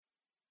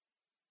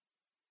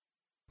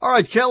All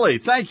right, Kelly,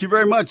 thank you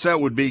very much. That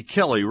would be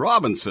Kelly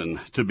Robinson,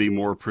 to be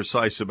more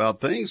precise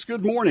about things.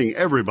 Good morning,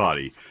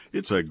 everybody.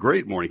 It's a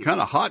great morning, kind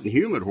of hot and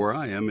humid where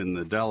I am in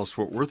the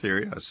Dallas-Fort Worth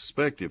area. I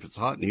suspect if it's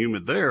hot and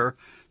humid there,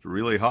 it's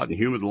really hot and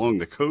humid along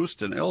the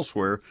coast and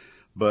elsewhere.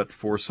 But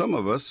for some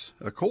of us,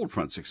 a cold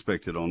front's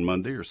expected on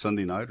Monday or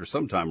Sunday night or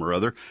sometime or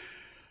other.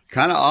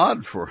 Kind of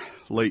odd for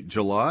late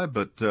July,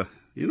 but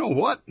you know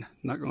what?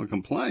 Not going to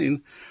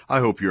complain. I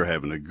hope you're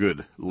having a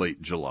good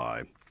late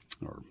July.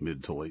 Or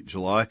mid to late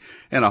July,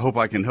 and I hope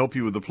I can help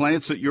you with the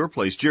plants at your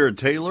place. Jared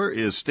Taylor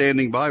is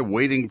standing by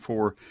waiting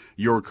for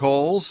your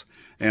calls,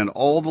 and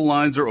all the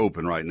lines are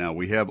open right now.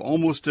 We have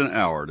almost an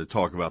hour to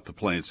talk about the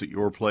plants at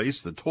your place.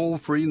 The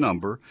toll-free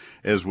number,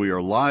 as we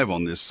are live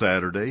on this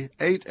Saturday,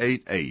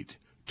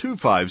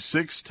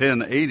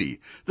 888-256-1080,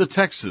 the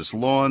Texas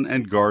Lawn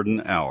and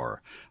Garden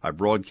Hour. I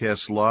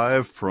broadcast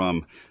live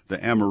from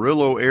the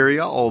Amarillo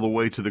area all the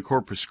way to the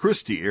Corpus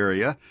Christi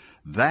area.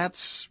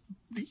 That's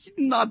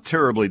not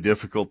terribly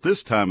difficult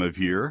this time of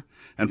year.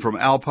 And from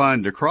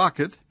Alpine to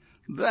Crockett,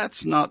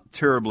 that's not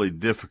terribly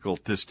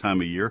difficult this time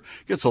of year.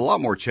 It gets a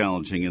lot more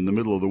challenging in the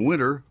middle of the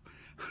winter.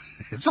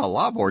 It's a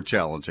lot more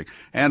challenging,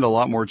 and a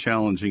lot more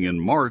challenging in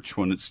March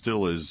when it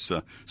still is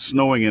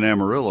snowing in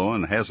Amarillo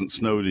and hasn't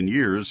snowed in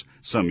years,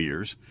 some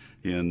years,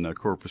 in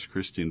Corpus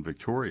Christi and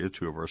Victoria,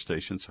 two of our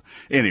stations.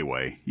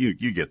 Anyway,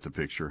 you get the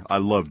picture. I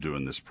love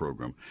doing this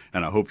program,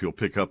 and I hope you'll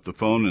pick up the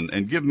phone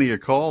and give me a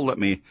call. Let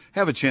me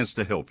have a chance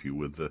to help you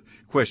with the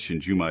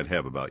questions you might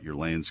have about your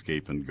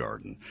landscape and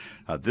garden.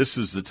 This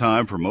is the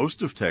time for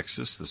most of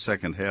Texas, the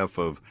second half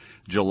of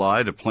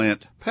July, to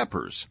plant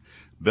peppers.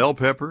 Bell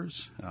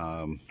peppers,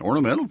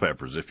 ornamental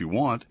peppers if you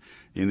want,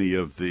 any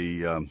of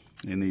the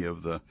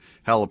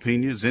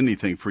jalapenos,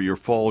 anything for your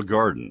fall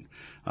garden.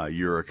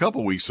 You're a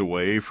couple weeks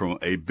away from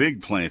a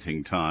big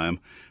planting time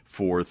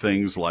for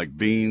things like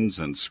beans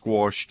and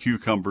squash,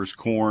 cucumbers,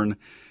 corn.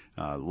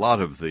 A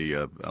lot of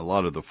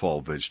the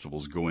fall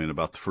vegetables go in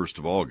about the 1st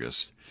of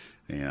August,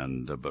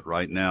 but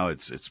right now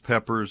it's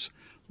peppers.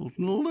 A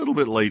little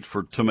bit late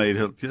for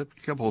tomato, a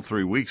couple of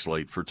 3 weeks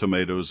late for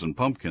tomatoes and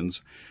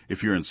pumpkins.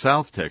 If you're in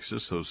South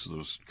Texas,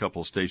 those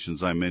couple of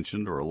stations I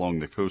mentioned, or along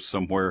the coast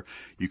somewhere,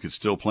 you could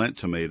still plant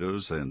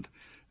tomatoes and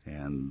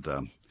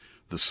the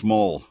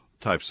small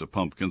types of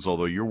pumpkins,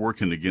 although you're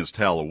working against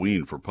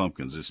Halloween for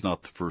pumpkins. It's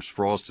not the first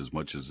frost as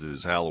much as it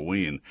is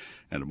Halloween,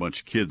 and a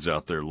bunch of kids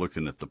out there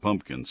looking at the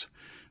pumpkins,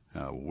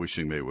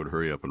 wishing they would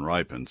hurry up and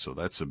ripen. So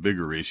that's a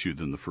bigger issue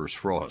than the first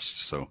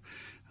frost. So,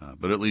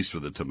 but at least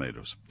for the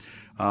tomatoes.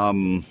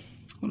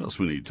 What else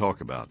we need to talk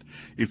about?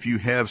 If you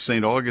have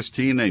St.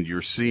 Augustine and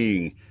you're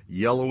seeing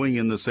yellowing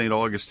in the St.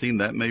 Augustine,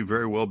 that may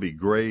very well be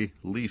gray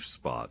leaf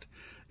spot.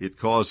 It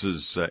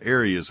causes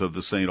areas of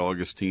the St.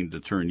 Augustine to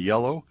turn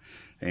yellow,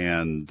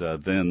 and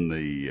then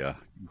the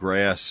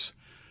grass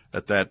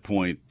at that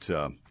point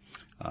kind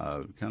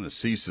of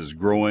ceases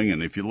growing.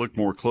 And if you look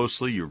more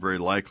closely, you're very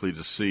likely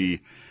to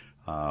see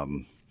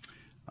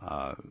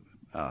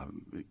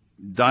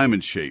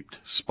diamond-shaped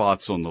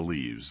spots on the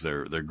leaves.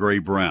 They're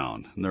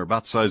gray-brown, and they're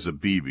about the size of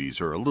BBs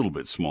or a little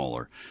bit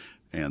smaller,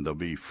 and they'll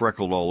be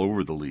freckled all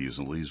over the leaves,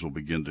 and the leaves will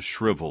begin to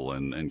shrivel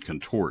and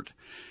contort.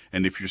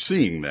 And if you're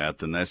seeing that,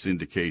 then that's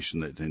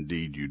indication that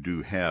indeed you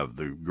do have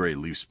the gray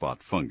leaf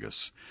spot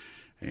fungus.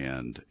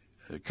 And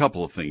a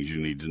couple of things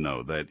you need to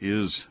know. That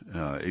is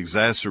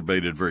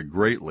exacerbated very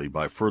greatly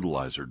by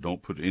fertilizer.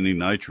 Don't put any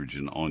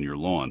nitrogen on your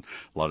lawn.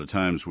 A lot of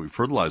times we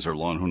fertilize our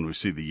lawn when we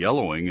see the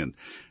yellowing,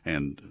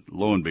 and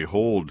lo and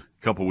behold, a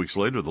couple of weeks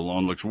later, the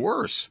lawn looks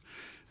worse.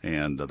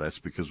 And that's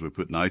because we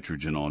put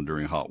nitrogen on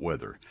during hot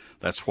weather.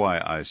 That's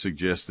why I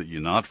suggest that you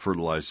not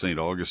fertilize St.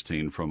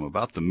 Augustine from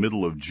about the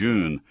middle of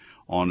June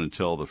on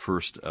until the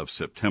 1st of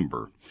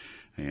September.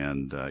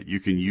 And you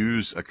can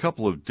use a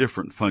couple of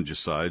different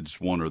fungicides,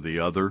 one or the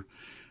other.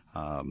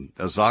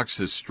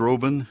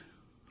 Azoxystrobin,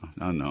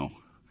 I know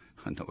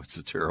it's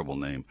a terrible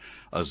name.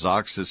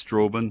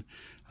 Azoxystrobin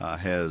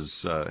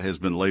has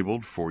been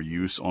labeled for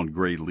use on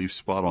gray leaf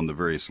spot, on the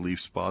various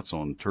leaf spots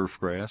on turf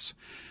grass.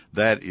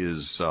 That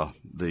is the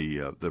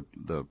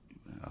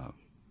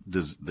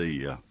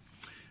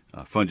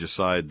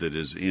fungicide that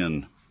is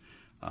in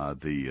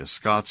the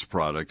Scott's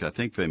product. I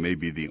think they may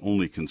be the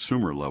only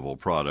consumer level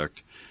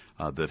product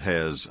that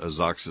has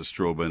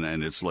azoxystrobin,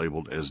 and it's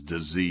labeled as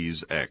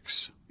Disease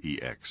X,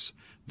 EX,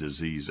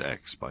 Disease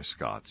X by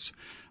Scott's.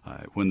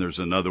 When there's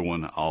another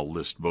one, I'll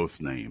list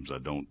both names. I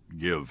don't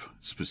give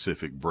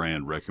specific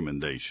brand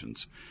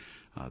recommendations.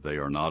 They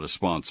are not a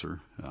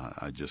sponsor.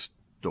 I just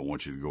don't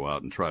want you to go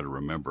out and try to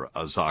remember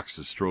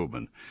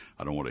azoxystrobin.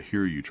 I don't want to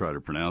hear you try to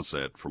pronounce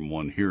that from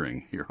one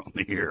hearing here on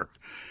the air.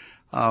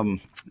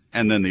 And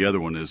then the other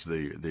one is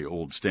the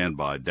old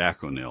standby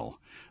Daconil.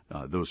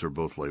 Those are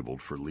both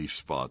labeled for leaf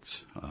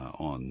spots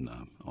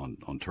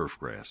on turf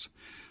grass.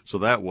 So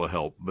that will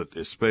help, but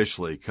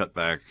especially cut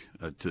back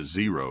to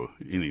zero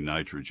any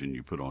nitrogen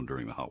you put on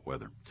during the hot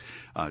weather.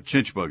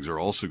 Chinch bugs are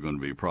also going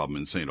to be a problem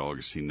in St.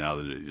 Augustine now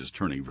that it is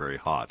turning very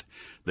hot.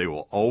 They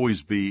will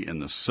always be in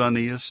the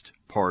sunniest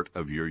part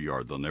of your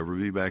yard. They'll never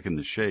be back in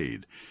the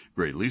shade.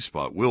 Gray leaf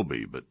spot will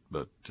be, but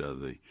the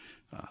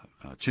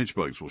chinch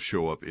bugs will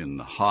show up in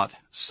the hot,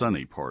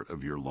 sunny part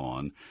of your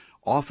lawn,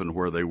 often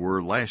where they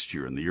were last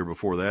year and the year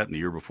before that and the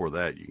year before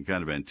that. You can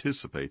kind of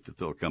anticipate that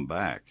they'll come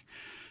back.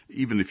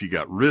 Even if you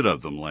got rid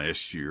of them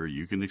last year,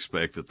 you can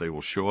expect that they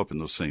will show up in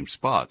those same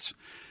spots.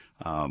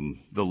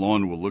 The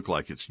lawn will look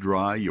like it's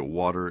dry, you'll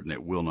water it, and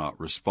it will not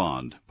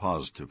respond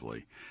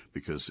positively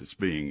because it's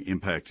being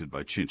impacted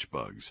by chinch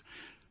bugs.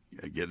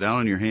 Get down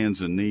on your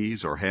hands and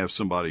knees or have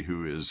somebody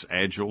who is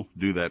agile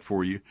do that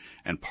for you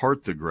and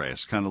part the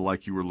grass, kind of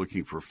like you were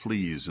looking for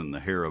fleas in the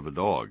hair of a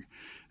dog.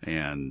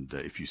 And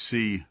if you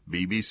see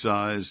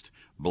BB-sized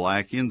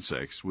black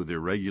insects with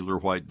irregular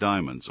white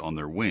diamonds on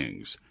their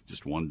wings,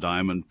 just one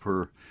diamond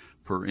per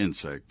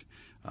insect,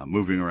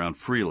 moving around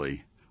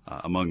freely,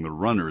 among the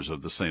runners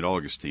of the St.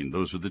 Augustine,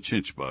 those are the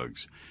chinch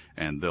bugs,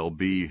 and they'll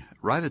be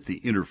right at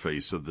the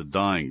interface of the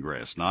dying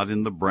grass, not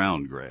in the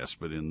brown grass,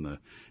 but in the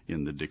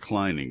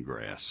declining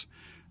grass.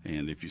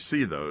 And if you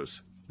see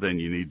those, then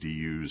you need to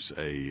use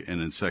an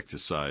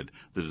insecticide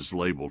that is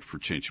labeled for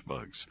chinch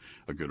bugs.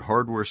 A good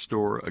hardware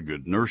store, a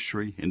good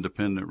nursery,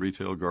 independent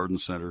retail garden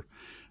center,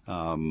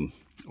 or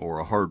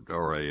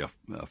a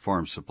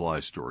farm supply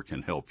store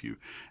can help you.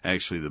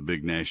 Actually, the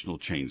big national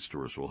chain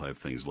stores will have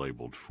things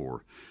labeled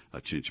for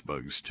chinch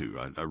bugs too.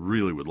 I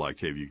really would like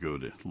to have you go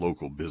to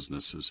local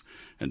businesses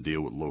and deal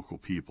with local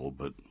people,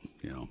 but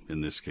in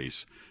this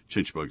case,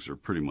 chinch bugs are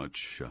pretty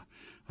much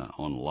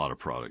on a lot of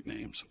product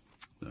names,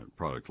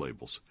 product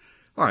labels.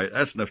 All right,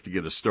 that's enough to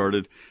get us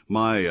started.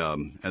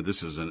 And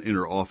this is an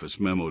inner office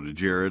memo to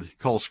Jared.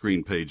 Call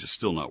screen page is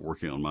still not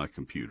working on my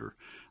computer.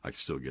 I can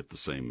still get the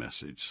same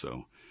message,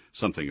 so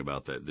something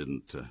about that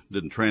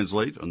didn't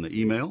translate on the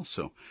email.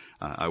 So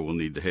I will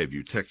need to have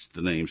you text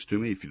the names to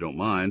me if you don't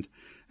mind,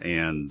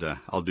 and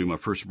I'll do my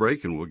first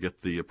break and we'll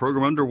get the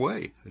program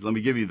underway. Let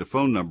me give you the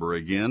phone number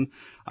again.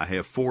 I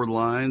have 4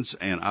 lines,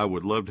 and I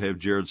would love to have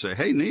Jared say,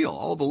 "Hey Neil,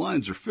 all the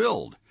lines are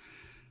filled."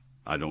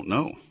 I don't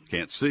know,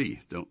 can't see,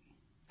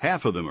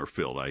 half of them are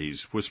filled.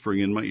 He's whispering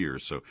in my ear.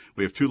 So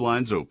we have 2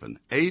 lines open.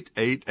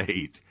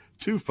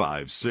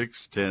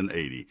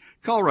 888-256-1080.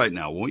 Call right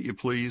now, won't you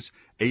please?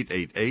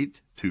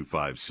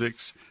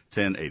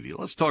 888-256-1080.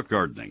 Let's talk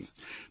gardening.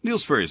 Neil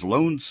Sperry's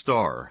Lone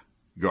Star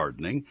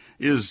Gardening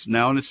is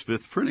now in its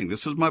 5th printing.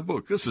 This is my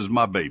book. This is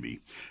my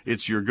baby.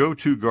 It's your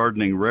go-to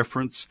gardening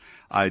reference.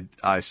 I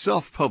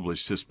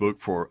self-published this book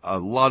for a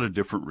lot of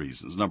different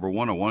reasons. Number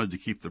one, I wanted to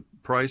keep the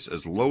price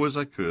as low as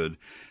I could,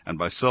 and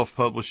by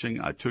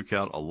self-publishing, I took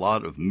out a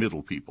lot of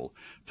middle people.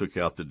 Took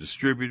out the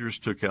distributors,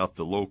 took out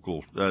the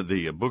local,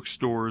 the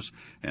bookstores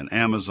and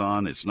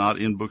Amazon. It's not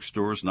in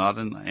bookstores, not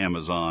in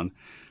Amazon.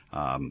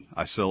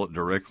 I sell it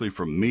directly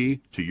from me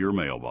to your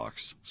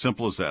mailbox.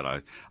 Simple as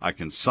that. I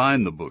can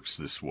sign the books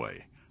this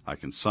way. I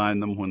can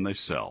sign them when they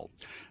sell.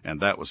 And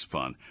that was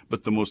fun.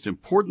 But the most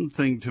important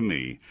thing to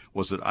me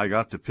was that I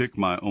got to pick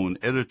my own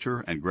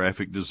editor and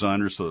graphic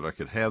designer so that I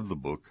could have the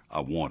book I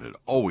wanted,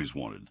 always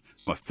wanted.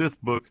 My 5th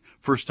book,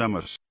 first time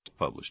I've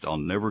published. I'll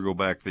never go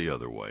back the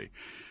other way.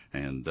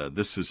 And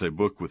this is a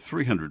book with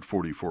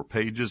 344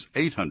 pages,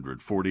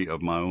 840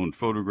 of my own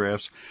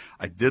photographs.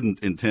 I didn't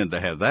intend to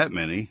have that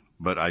many,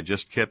 but I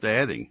just kept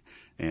adding.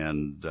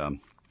 And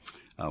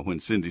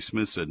when Cindy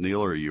Smith said,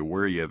 "Neil, are you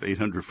aware you have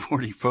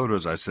 840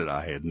 photos?" I said,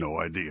 I had no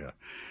idea.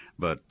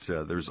 But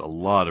there's a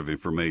lot of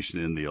information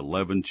in the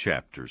 11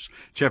 chapters.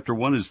 Chapter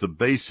 1 is the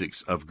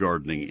basics of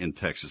gardening in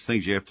Texas,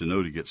 things you have to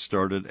know to get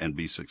started and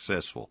be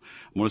successful.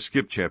 I'm going to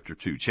skip Chapter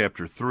 2.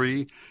 Chapter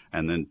 3,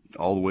 and then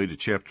all the way to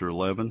Chapter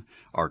 11,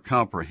 are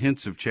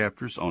comprehensive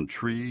chapters on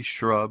trees,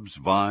 shrubs,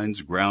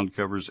 vines, ground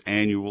covers,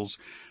 annuals,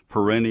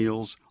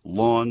 perennials,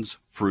 lawns,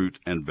 fruit,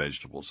 and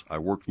vegetables. I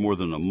worked more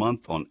than a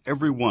month on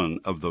every one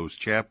of those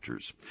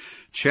chapters.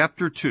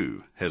 Chapter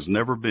 2 has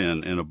never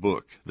been in a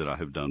book that I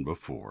have done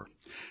before.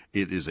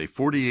 It is a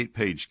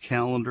 48-page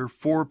calendar,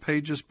 4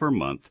 pages per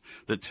month,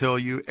 that tell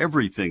you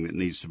everything that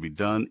needs to be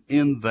done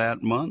in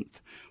that month.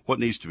 What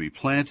needs to be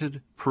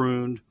planted,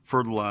 pruned,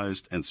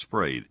 fertilized, and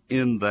sprayed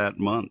in that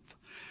month.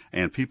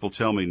 And people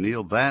tell me,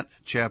 Neil, that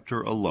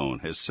chapter alone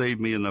has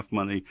saved me enough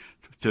money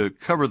to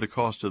cover the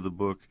cost of the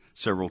book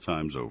several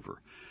times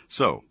over.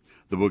 So,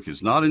 the book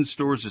is not in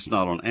stores. It's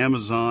not on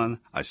Amazon.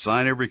 I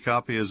sign every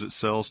copy as it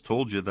sells.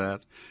 Told you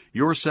that.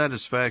 Your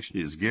satisfaction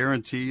is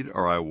guaranteed,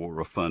 or I will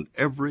refund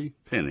every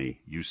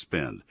penny you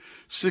spend.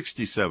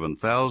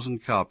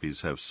 67,000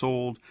 copies have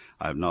sold.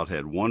 I have not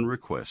had one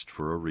request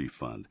for a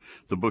refund.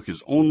 The book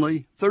is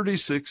only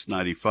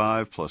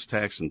 $36.95 plus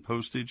tax and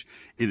postage.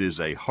 It is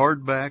a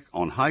hardback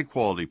on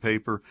high-quality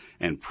paper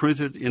and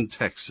printed in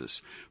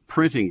Texas.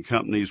 Printing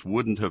companies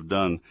wouldn't have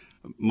done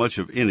much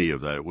of any of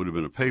that. It would have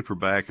been a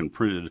paperback and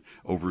printed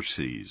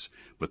overseas.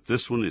 But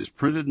this one is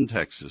printed in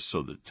Texas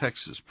so that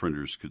Texas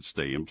printers could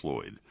stay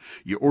employed.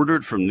 You order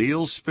it from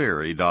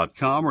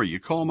neilsperry.com or you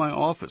call my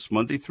office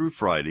Monday through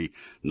Friday,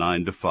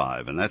 9 to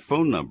 5. And that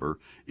phone number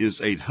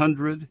is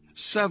 800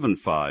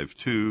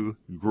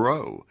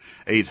 800-752-GROW.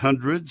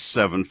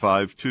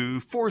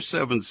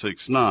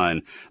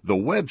 800-752-4769. The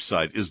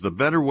website is the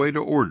better way to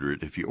order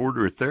it. If you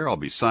order it there, I'll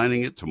be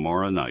signing it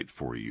tomorrow night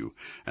for you.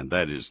 And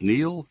that is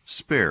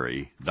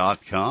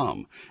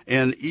neilsperry.com.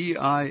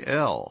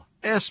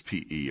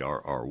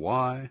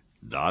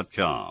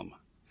 neilsperry.com.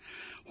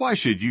 Why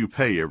should you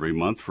pay every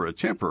month for a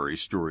temporary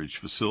storage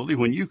facility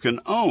when you can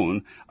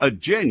own a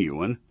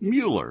genuine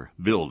Mueller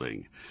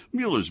building?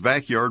 Mueller's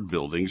backyard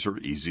buildings are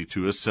easy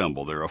to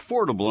assemble. They're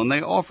affordable, and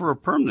they offer a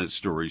permanent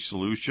storage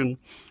solution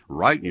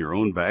right in your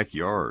own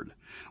backyard.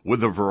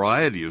 With a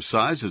variety of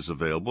sizes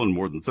available and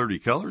more than 30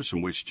 colors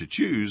from which to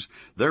choose,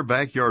 their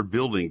backyard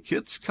building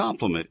kits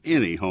complement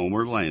any home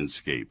or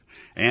landscape.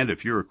 And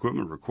if your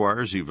equipment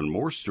requires even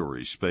more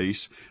storage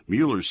space,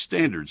 Mueller's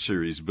Standard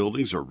Series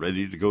buildings are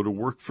ready to go to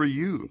work for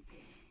you.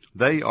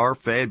 They are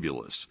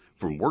fabulous.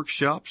 From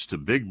workshops to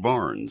big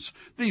barns,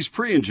 these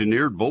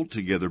pre-engineered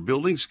bolt-together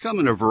buildings come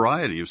in a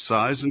variety of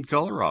size and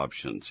color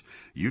options.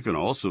 You can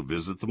also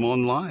visit them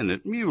online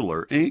at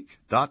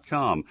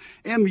MuellerInc.com,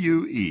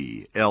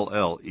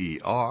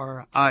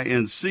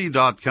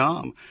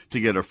 MuellerInc.com, to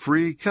get a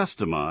free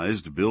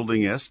customized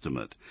building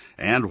estimate.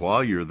 And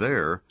while you're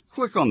there,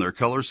 click on their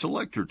color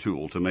selector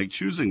tool to make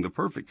choosing the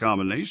perfect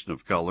combination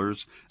of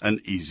colors an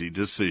easy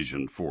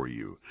decision for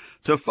you.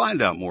 To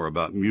find out more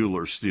about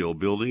Mueller steel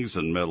buildings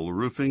and metal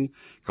roofing,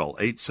 call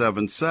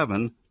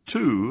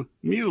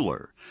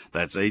 877-2-MUELLER.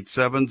 That's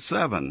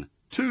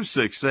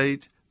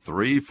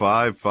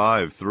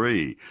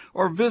 877-268-3553.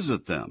 Or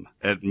visit them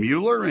at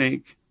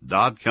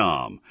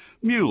MuellerInc.com.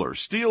 Mueller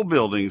Steel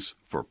Buildings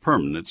for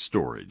permanent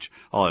storage.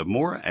 I'll have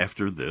more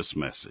after this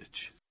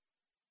message.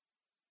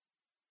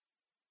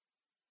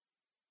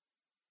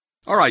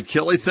 All right,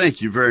 Kelly,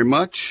 thank you very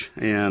much.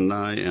 And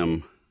I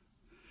am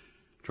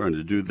trying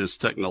to do this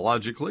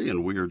technologically,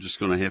 and we are just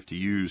going to have to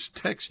use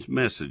text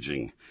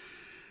messaging.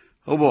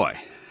 Oh, boy.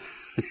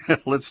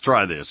 Let's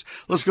try this.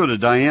 Let's go to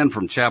Diane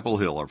from Chapel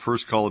Hill, our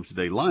first call of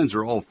today. Lines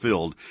are all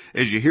filled.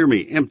 As you hear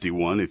me empty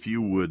one, if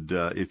you would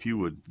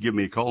give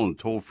me a call on a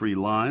toll-free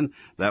line,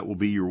 that will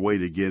be your way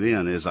to get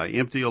in. As I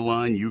empty a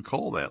line, you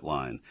call that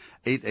line,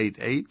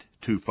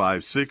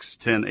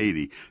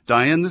 888-256-1080.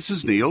 Diane, this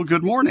is Neil.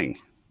 Good morning.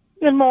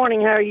 Good morning.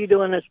 How are you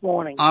doing this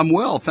morning? I'm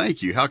well,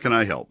 thank you. How can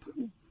I help?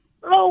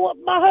 Oh,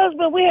 my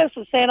husband, we have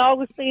some St.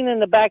 Augustine in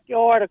the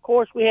backyard. Of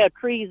course, we have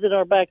trees in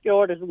our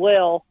backyard as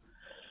well.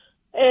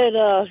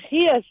 And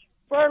he has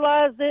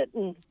fertilized it,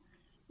 and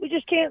we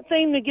just can't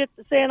seem to get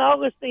the St.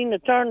 Augustine to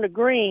turn to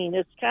green.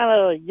 It's kind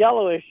of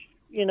yellowish,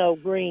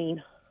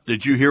 green.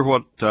 Did you hear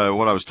what I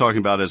was talking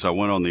about as I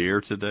went on the air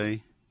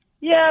today?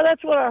 Yeah,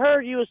 that's what I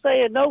heard you were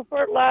saying. No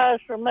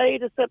fertilizer from May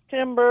to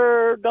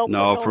September.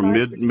 No, from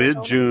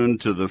mid-June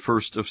to the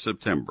 1st of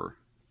September.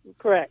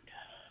 Correct.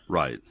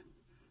 Right.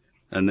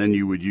 And then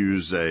you would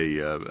use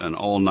an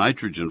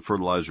all-nitrogen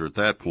fertilizer at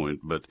that point.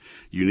 But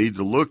you need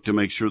to look to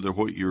make sure that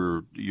what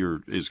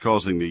is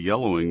causing the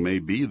yellowing may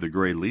be the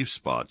gray leaf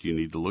spot. You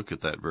need to look at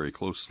that very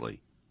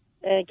closely.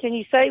 And can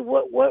you say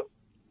what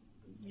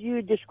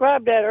you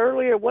described that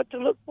earlier, what to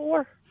look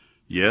for?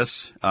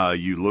 Yes,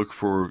 you look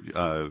for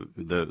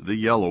the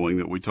yellowing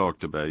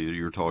that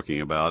you're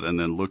talking about, and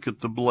then look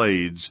at the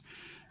blades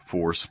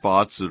for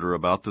spots that are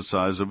about the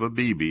size of a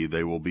BB.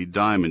 They will be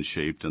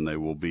diamond-shaped, and they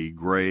will be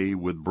gray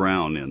with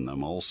brown in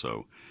them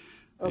also.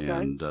 Okay.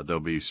 And they'll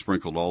be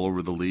sprinkled all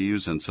over the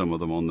leaves and some of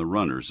them on the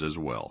runners as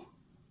well.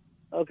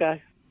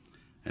 Okay.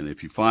 And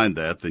if you find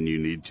that, then you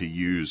need to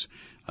use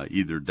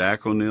either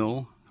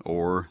Daconil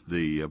or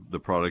the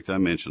product I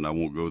mentioned. I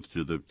won't go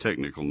through the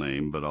technical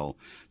name, but I'll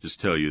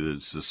just tell you that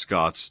it's the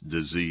Scott's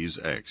Disease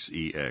X,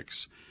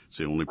 EX. It's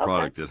the only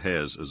product that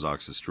has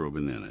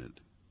azoxystrobin in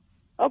it.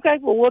 Okay,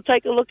 well, we'll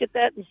take a look at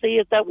that and see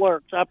if that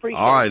works. I appreciate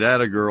it. All right,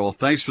 atta girl.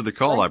 Thanks for the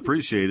call. I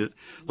appreciate it.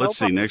 Let's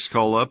see. Next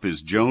call up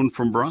is Joan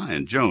from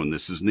Bryan. Joan,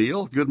 this is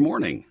Neil. Good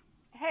morning.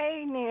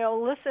 Hey,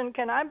 Neil. Listen,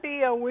 can I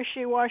be a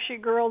wishy-washy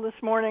girl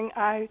this morning?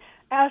 I've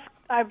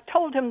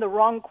told him the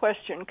wrong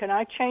question. Can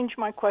I change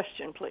my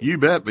question, please? You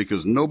bet,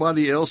 because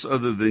nobody else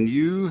other than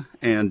you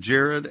and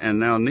Jared and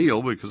now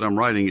Neil, because I'm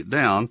writing it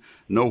down,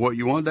 know what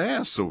you wanted to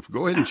ask. So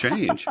go ahead and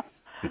change.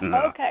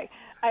 Okay.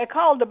 I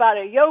called about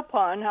a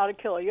yaupon, how to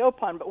kill a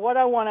yaupon, but what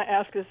I want to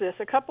ask is this.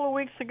 A couple of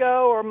weeks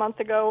ago or a month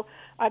ago,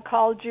 I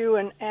called you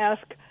and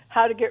asked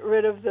how to get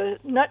rid of the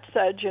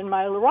nutsedge in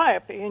my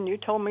liriope, and you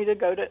told me to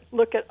go to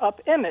look at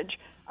UpImage.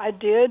 I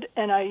did,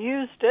 and I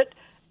used it,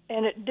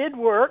 and it did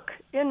work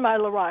in my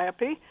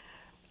liriope.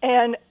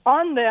 And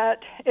on that,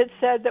 it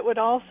said that would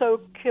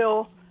also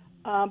kill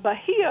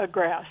Bahia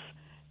grass.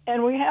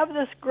 And we have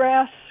this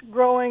grass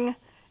growing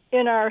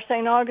in our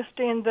St.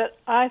 Augustine that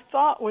I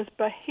thought was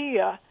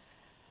Bahia.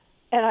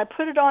 And I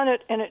put it on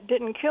it, and it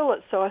didn't kill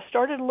it. So I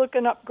started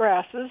looking up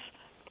grasses,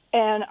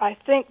 and I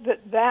think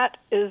that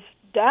is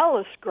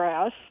Dallas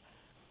grass.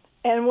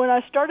 And when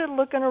I started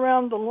looking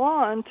around the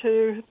lawn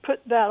to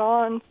put that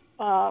on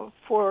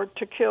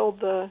to kill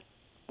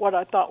what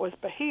I thought was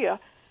Bahia,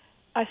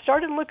 I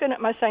started looking at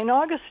my St.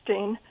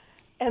 Augustine,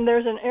 and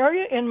there's an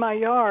area in my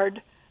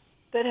yard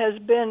that has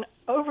been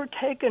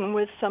overtaken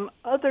with some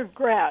other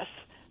grass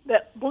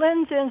that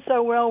blends in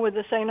so well with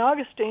the St.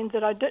 Augustine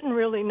that I didn't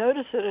really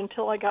notice it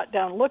until I got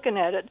down looking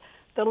at it.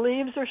 The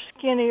leaves are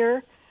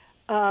skinnier.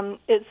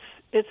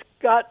 It's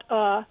got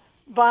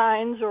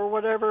vines or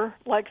whatever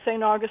like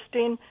St.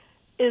 Augustine.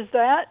 Is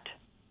that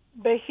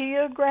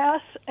Bahia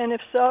grass? And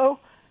if so,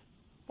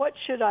 what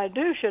should I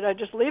do? Should I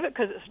just leave it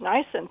because it's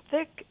nice and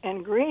thick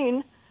and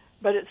green,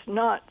 but it's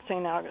not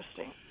St.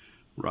 Augustine?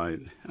 Right.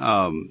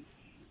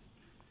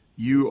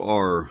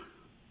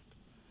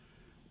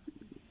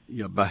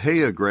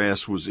 Bahia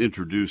grass was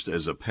introduced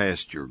as a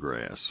pasture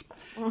grass.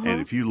 Mm-hmm. And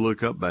if you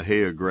look up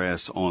Bahia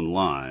grass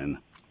online,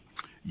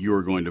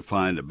 you're going to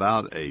find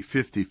about a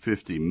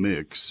 50-50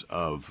 mix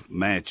of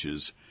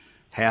matches.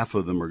 Half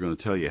of them are going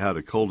to tell you how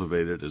to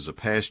cultivate it as a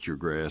pasture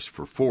grass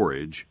for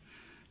forage,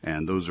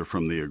 and those are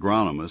from the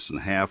agronomists, and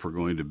half are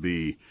going to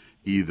be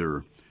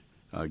either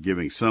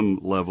giving some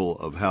level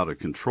of how to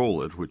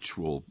control it, which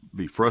will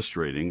be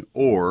frustrating,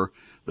 or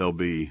there'll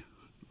be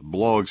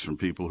blogs from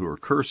people who are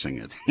cursing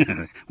it,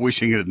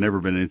 wishing it had never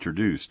been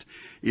introduced.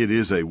 It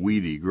is a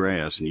weedy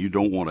grass, and you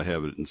don't want to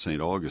have it in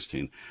St.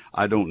 Augustine.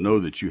 I don't know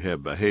that you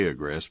have Bahia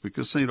grass,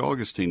 because St.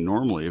 Augustine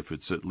normally, if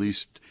it's at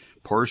least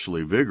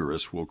partially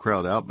vigorous, will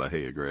crowd out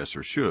Bahia grass,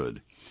 or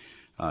should.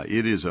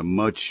 It is a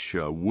much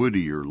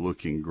woodier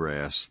looking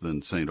grass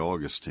than St.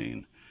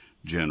 Augustine,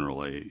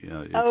 generally.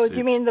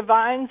 You mean the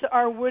vines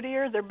are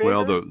woodier? They're bigger?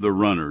 Well, the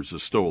runners, the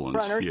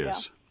stolons, runners,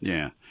 yes.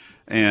 Yeah.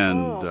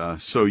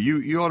 And so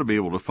you ought to be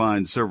able to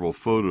find several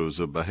photos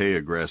of Bahia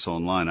grass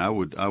online. I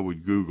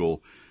would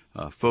Google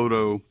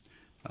photo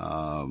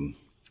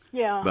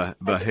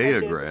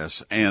Bahia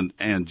grass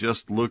and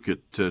just look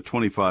at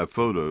 25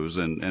 photos,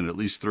 and at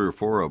least 3 or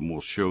 4 of them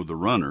will show the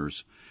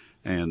runners,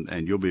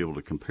 and you'll be able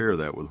to compare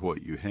that with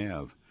what you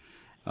have.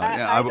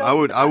 I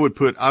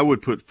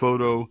would put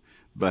photo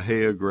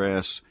Bahia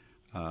grass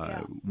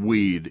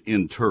weed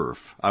in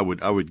turf. I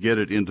would get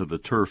it into the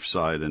turf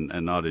side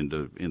and not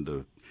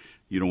into.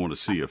 You don't want to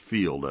see a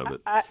field of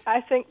it.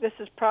 I think this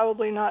is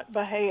probably not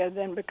Bahia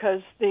then,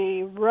 because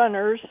the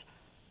runners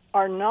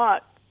are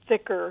not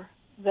thicker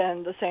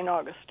than the St.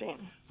 Augustine.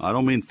 I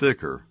don't mean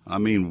thicker. I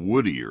mean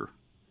woodier.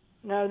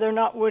 No, they're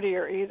not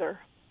woodier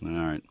either. All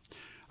right.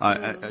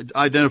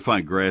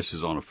 Identifying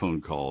grasses on a phone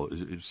call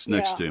is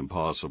next to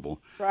impossible.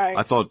 Right.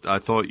 I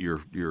thought your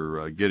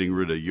getting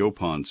rid of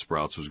Yaupon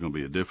sprouts was going to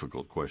be a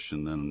difficult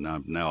question. Then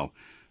I'm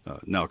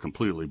now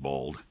completely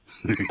bald.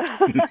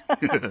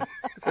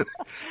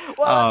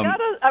 Well,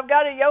 I've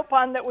got a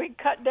Yaupon that we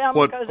cut down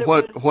because it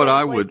was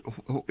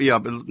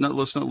but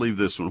let's not leave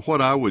this one.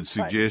 What I would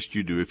suggest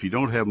you do, if you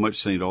don't have much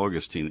St.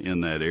 Augustine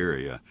in that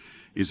area,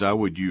 is I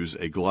would use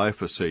a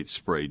glyphosate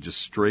spray,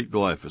 just straight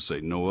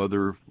glyphosate, no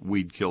other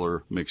weed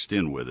killer mixed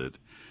in with it.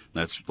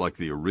 That's like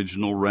the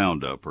original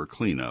Roundup or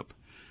cleanup,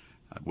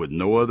 with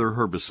no other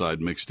herbicide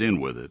mixed in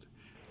with it.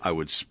 I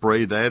would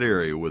spray that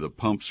area with a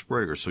pump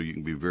sprayer so you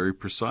can be very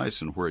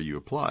precise in where you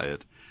apply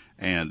it.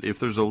 And if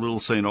there's a little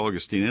St.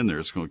 Augustine in there,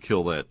 it's going to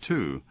kill that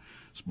too.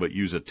 But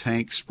use a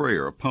tank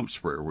sprayer, a pump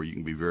sprayer, where you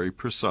can be very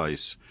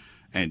precise.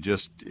 And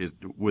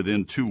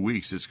within 2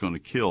 weeks, it's going to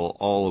kill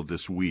all of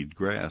this weed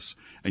grass.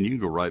 And you can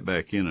go right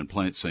back in and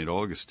plant St.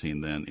 Augustine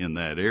then in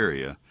that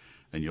area,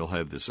 and you'll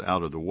have this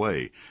out of the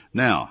way.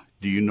 Now,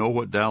 do you know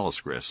what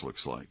Dallas grass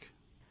looks like?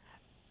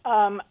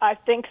 I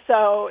think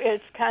so.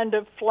 It's kind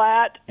of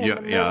flat in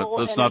the middle.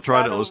 Let's not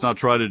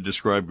try to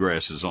describe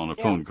grasses on a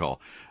phone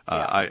call.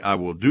 I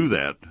will do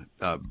that,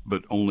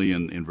 but only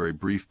in very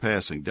brief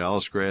passing.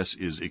 Dallas grass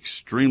is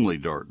extremely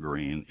dark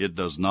green. It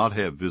does not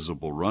have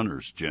visible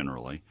runners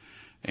generally,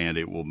 and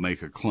it will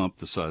make a clump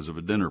the size of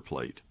a dinner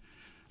plate.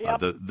 Yep.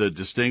 The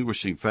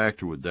distinguishing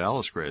factor with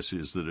Dallas grass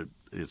is that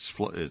its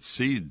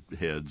seed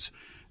heads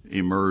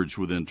emerge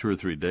within 2 or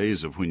 3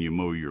 days of when you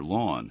mow your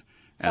lawn.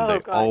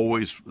 And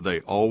they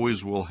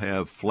always will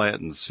have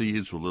flattened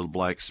seeds with little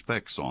black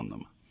specks on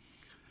them.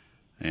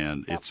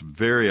 And it's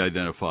very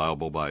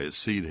identifiable by its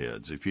seed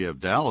heads. If you have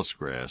Dallas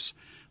grass,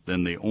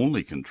 then the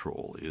only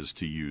control is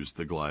to use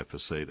the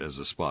glyphosate as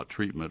a spot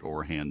treatment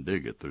or hand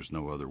dig it. There's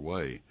no other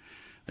way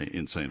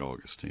in St.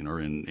 Augustine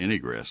or in any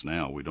grass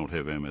now. We don't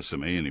have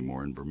MSMA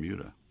anymore in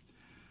Bermuda.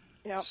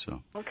 Yep.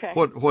 So okay.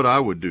 What I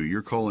would do,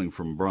 you're calling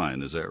from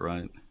Bryan, is that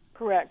right?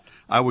 Correct.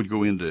 I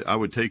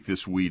would take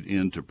this weed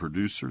into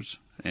producers,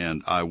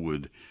 and I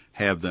would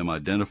have them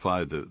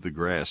identify the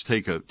grass.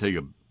 Take a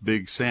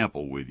big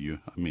sample with you.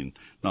 I mean,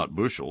 not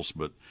bushels,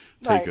 but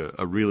take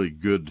a really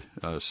good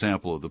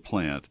sample of the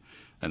plant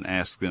and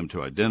ask them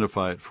to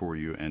identify it for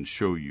you and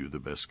show you the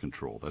best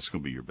control. That's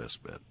going to be your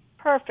best bet.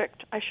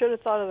 Perfect. I should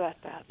have thought of that.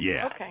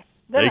 Yeah. Okay.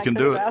 Then they I can could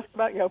do have it. asked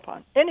about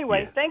Yaupon.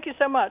 Anyway, Thank you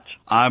so much.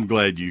 I'm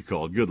glad you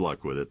called. Good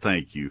luck with it.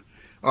 Thank you.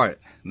 All right,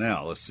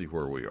 now let's see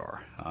where we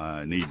are.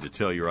 I need to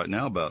tell you right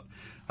now about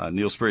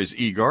Neil Sperry's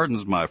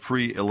eGardens, my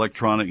free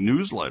electronic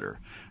newsletter.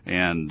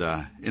 And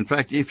in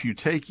fact, if you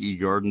take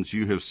eGardens,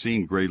 you have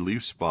seen gray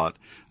leaf spot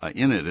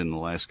in it in the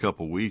last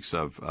couple of weeks.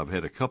 I've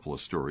had a couple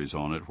of stories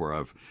on it where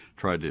I've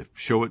tried to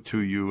show it to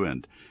you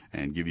and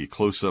give you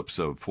close-ups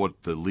of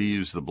what the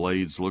leaves, the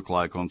blades look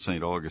like on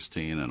St.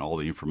 Augustine and all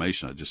the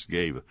information I just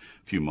gave a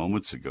few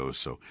moments ago.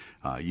 So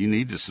you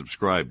need to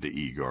subscribe to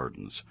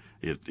eGardens.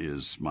 It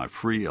is my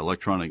free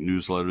electronic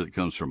newsletter that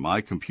comes from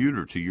my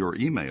computer to your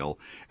email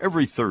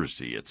every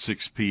Thursday at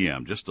 6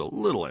 p.m., just a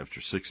little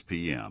after 6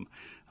 p.m.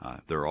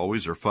 There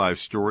always are 5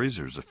 stories.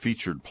 There's a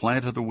featured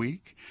plant of the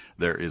week.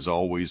 There is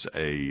always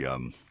a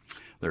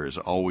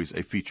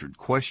featured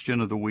question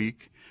of the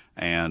week.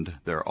 And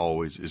there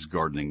always is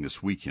Gardening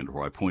This Weekend,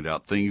 where I point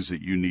out things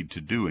that you need to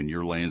do in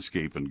your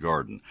landscape and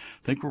garden. I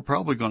think we're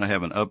probably going to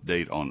have an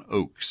update on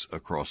oaks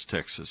across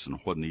Texas and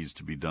what needs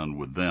to be done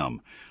with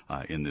them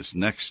in this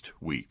next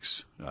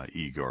week's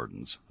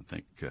eGardens. I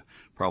think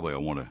probably I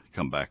want to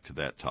come back to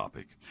that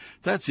topic.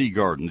 That's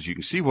eGardens. You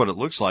can see what it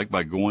looks like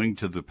by going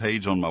to the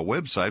page on my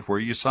website where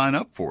you sign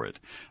up for it.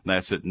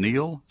 That's at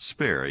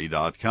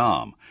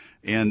neilsperry.com.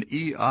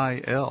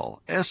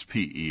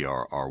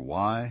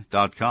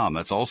 neilsperry.com.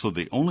 That's also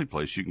the only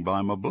place you can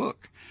buy my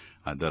book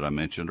that I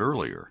mentioned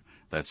earlier.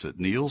 That's at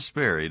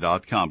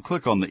neilsperry.com.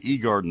 Click on the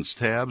eGardens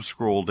tab,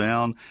 scroll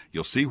down.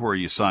 You'll see where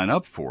you sign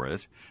up for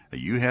it.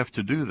 You have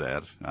to do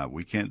that.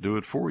 We can't do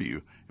it for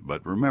you.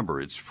 But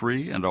remember, it's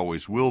free and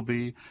always will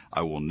be.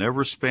 I will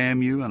never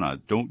spam you, and I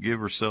don't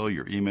give or sell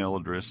your email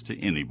address to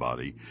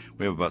anybody.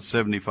 We have about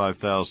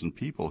 75,000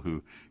 people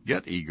who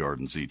get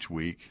eGardens each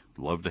week.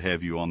 Love to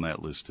have you on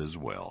that list as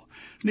well.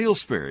 Neil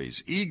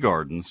Sperry's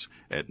eGardens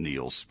at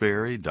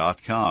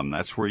neilsperry.com.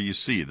 That's where you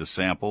see the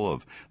sample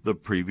of the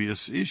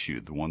previous issue,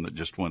 the one that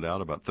just went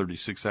out about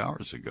 36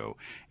 hours ago.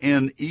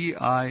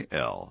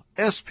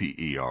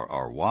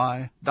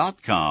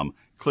 neilsperry.com.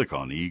 Click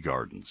on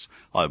eGardens.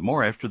 I'll have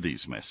more after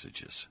these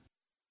messages.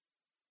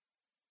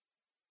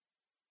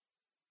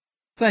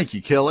 Thank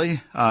you,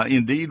 Kelly.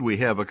 Indeed, we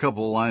have a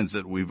couple of lines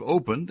that we've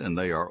opened, and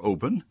they are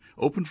open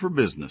for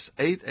business.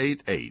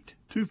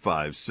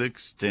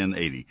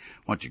 888-256-1080.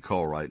 Why don't you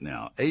call right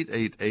now?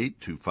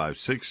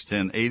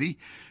 888-256-1080.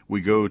 We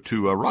go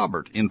to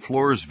Robert in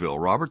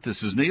Floresville. Robert,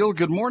 this is Neil.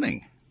 Good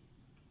morning.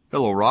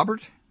 Hello,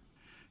 Robert.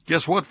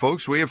 Guess what,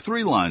 folks? We have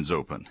 3 lines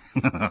open.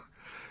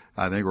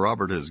 I think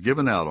Robert has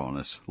given out on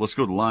us. Let's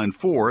go to line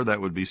 4.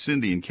 That would be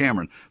Cindy and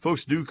Cameron.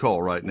 Folks, do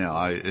call right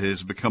now. It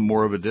has become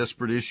more of a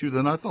desperate issue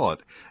than I thought.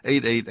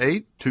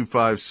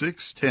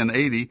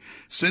 888-256-1080.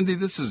 Cindy,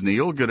 this is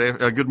Neil.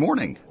 Good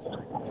morning.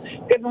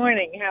 Good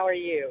morning. How are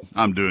you?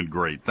 I'm doing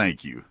great.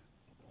 Thank you.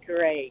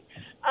 Great.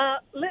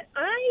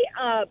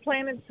 I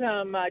planted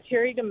some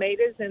cherry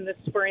tomatoes in the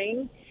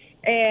spring,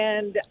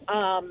 and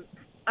I'm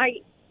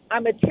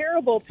a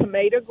terrible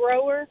tomato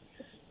grower.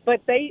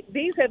 But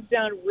these have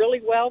done really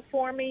well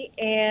for me,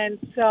 and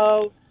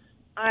so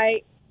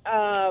I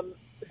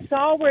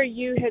saw where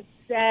you had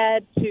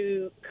said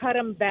to cut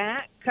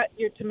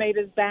your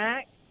tomatoes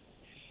back,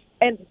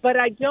 but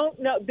I don't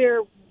know,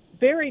 they're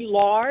very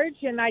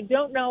large, and I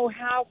don't know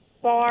how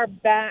far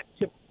back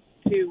to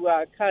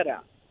cut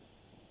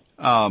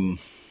them.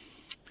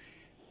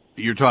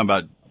 You're talking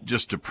about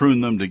just to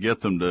prune them to get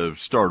them to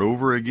start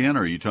over again,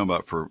 or are you talking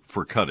about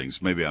for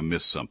cuttings? Maybe I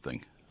missed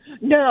something.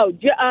 No,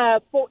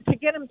 to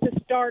get them to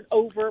start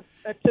over,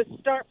 to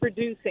start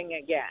producing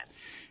again.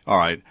 All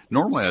right.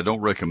 Normally, I don't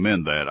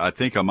recommend that. I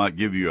think I might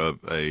give you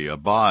a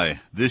buy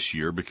this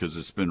year because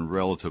it's been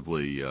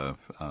relatively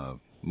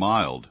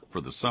mild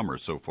for the summer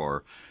so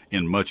far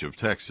in much of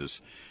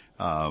Texas.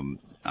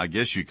 I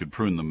guess you could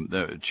prune them.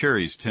 The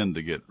cherries tend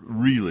to get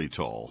really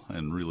tall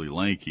and really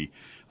lanky.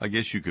 I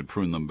guess you could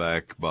prune them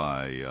back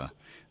by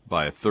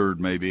a third,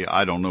 maybe.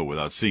 I don't know.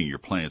 Without seeing your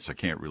plants, I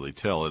can't really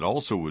tell. It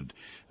also would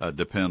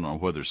depend on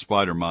whether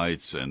spider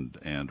mites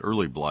and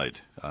early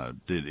blight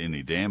did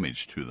any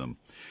damage to them.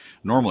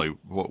 Normally,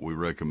 what we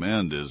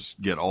recommend is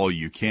get all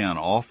you can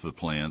off the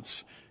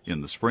plants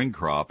in the spring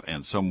crop,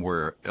 and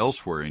somewhere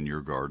elsewhere in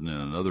your garden,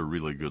 in another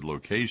really good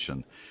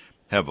location,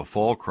 have a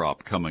fall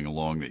crop coming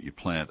along that you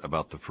plant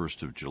about the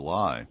 1st of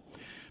July,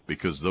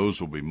 because those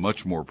will be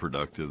much more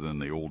productive than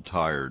the old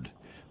tired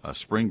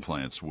spring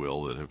plants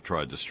will that have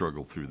tried to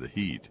struggle through the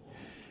heat.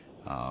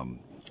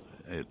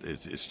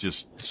 It's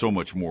just so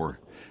much more.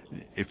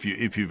 If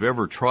you've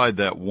ever tried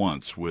that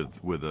once with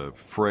a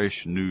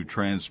fresh new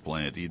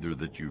transplant, either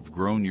that you've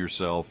grown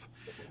yourself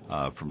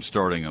from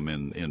starting them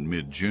in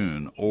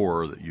mid-June,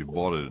 or that you've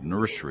bought at a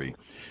nursery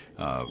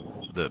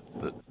that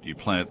you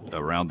plant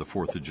around the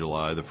 4th of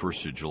July, the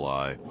 1st of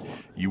July,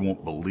 you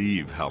won't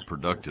believe how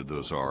productive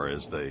those are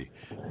as they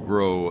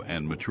grow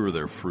and mature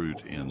their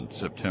fruit in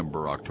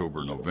September,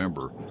 October,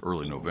 November,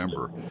 early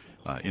November,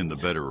 in the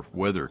better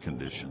weather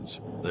conditions.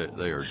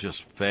 They are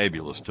just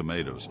fabulous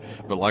tomatoes.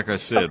 But like I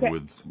said,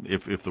 Okay.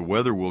 if the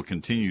weather will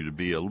continue to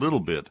be a little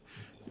bit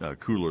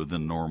cooler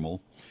than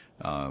normal,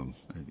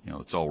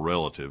 it's all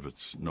relative.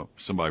 It's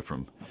somebody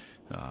from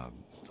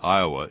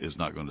Iowa is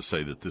not going to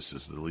say that this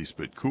is the least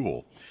bit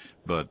cool,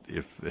 but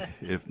if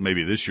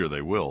maybe this year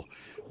they will.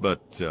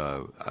 But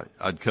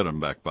I'd cut them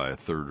back by a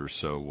third or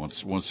so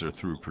once they're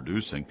through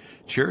producing.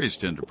 Cherries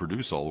tend to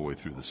produce all the way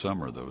through the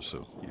summer, though,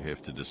 so you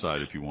have to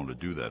decide if you want to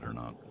do that or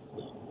not.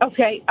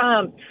 Okay.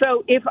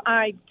 So if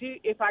I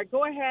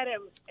go ahead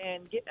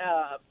and get,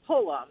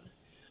 pull them,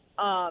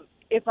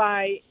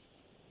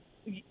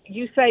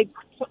 you say,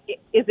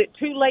 is it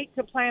too late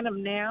to plant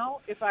them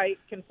now if I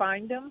can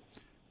find them?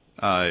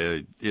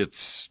 I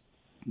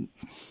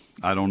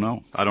don't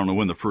know. I don't know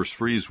when the first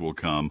freeze will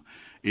come.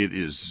 It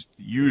is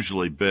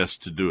usually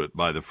best to do it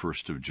by the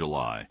 1st of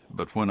July.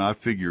 But when I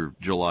figure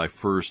July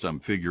 1st, I'm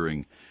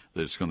figuring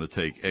that it's going to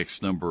take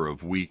X number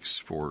of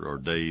weeks or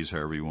days,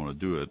 however you want to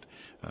do it.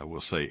 We'll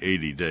say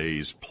 80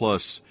 days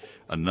plus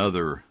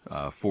another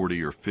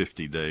 40 or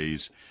 50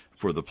 days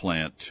for the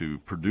plant to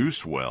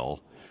produce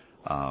well.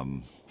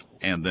 And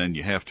then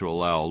you have to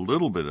allow a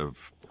little bit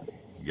of,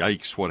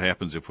 yikes, what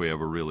happens if we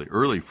have a really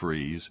early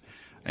freeze?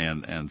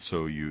 And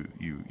so you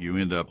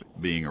end up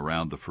being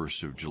around the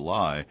 1st of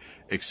July,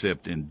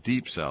 except in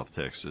deep South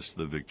Texas,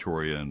 the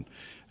Victoria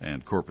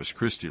and Corpus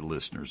Christi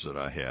listeners that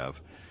I have,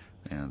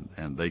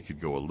 and they could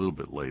go a little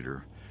bit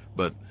later.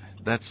 But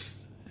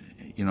that's,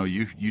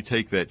 you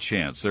take that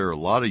chance. There are a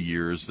lot of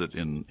years that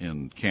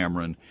in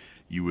Cameron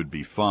you would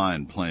be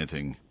fine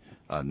planting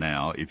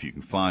now if you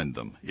can find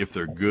them, if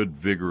they're good,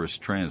 vigorous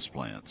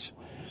transplants.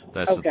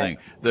 That's okay.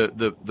 The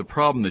thing. The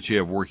problem that you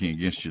have working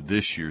against you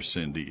this year,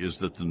 Cindy, is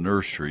that the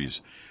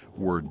nurseries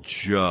were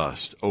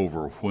just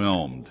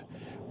overwhelmed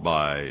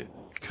by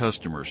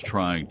customers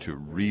trying to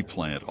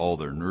replant all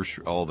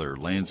their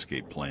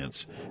landscape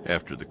plants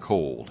after the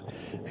cold,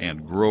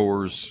 and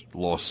growers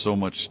lost so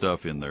much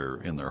stuff in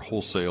their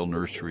wholesale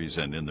nurseries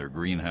and in their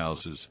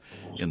greenhouses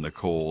in the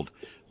cold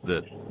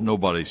that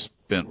nobody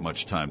spent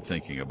much time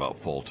thinking about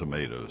fall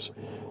tomatoes.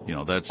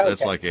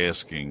 That's like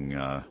asking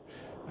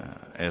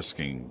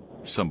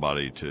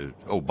somebody to,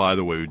 oh, by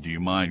the way, do you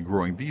mind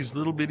growing these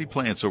little bitty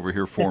plants over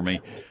here for me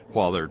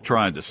while they're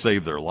trying to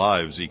save their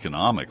lives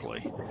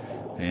economically?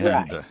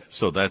 And right.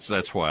 So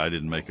that's why I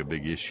didn't make a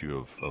big issue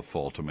of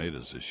fall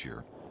tomatoes this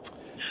year.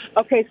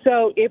 Okay,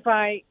 so if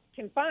I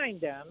can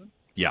find them.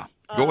 Yeah,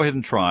 go ahead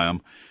and try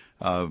them,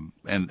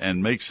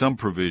 and make some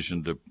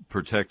provision to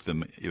protect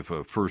them if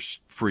a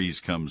first freeze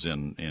comes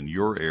in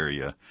your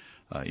area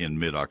in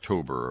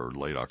mid-October or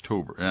late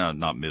October.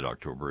 Not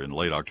mid-October, in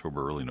late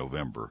October, early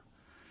November.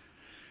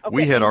 Okay,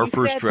 we had our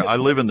first I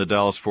live in the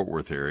Dallas-Fort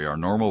Worth area. Our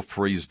normal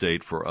freeze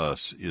date for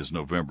us is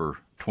November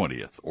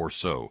 20th or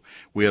so.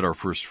 We had our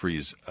first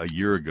freeze a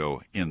year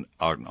ago on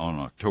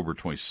October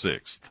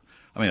 26th.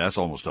 I mean, that's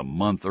almost a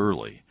month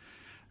early.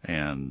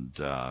 And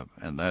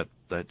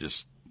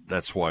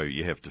that's why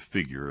you have to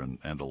figure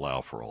and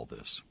allow for all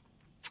this.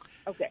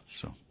 Okay.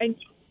 So. And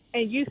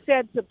you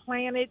said to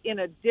plant it in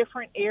a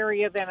different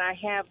area than I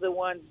have the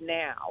ones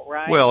now,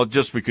 right? Well,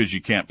 just because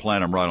you can't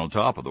plant them right on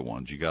top of the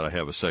ones, you got to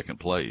have a second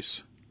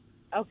place.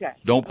 Okay.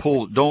 Don't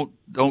pull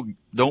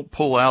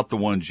out the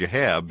ones you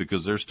have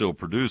because they're still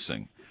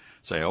producing.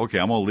 Say, okay,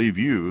 I'm going to leave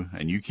you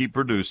and you keep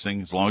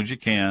producing as long as you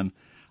can.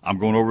 I'm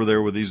going over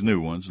there with these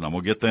new ones and I'm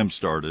going to get them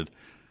started.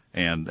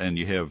 And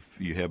you have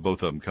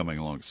both of them coming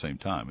along at the same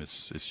time.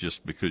 It's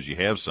just because you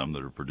have some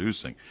that are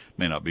producing,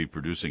 may not be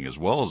producing as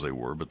well as they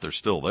were, but they're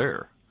still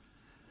there.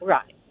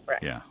 Right.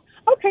 Yeah.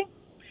 Okay.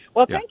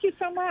 Well, Yeah. Thank you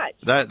so much.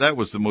 That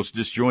was the most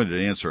disjointed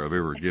answer I've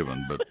ever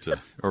given, but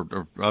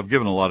or I've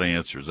given a lot of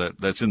answers.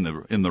 That's in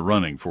the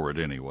running for it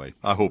anyway.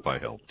 I hope I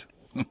helped.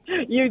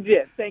 You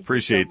did. Thank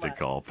Appreciate you so much.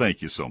 the call.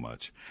 Thank you so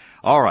much.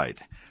 All right.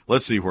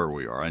 Let's see where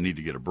we are. I need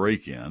to get a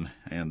break in,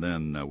 and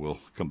then we'll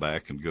come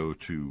back and go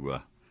to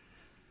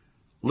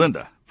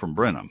Linda from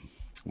Brenham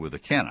with a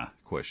canna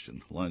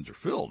question. Lines are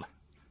filled.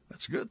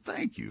 That's good.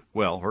 Thank you.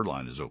 Well, her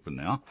line is open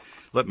now.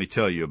 Let me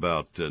tell you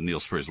about Neil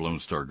Sperry's Lone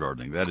Star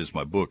Gardening. That is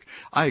my book.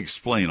 I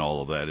explain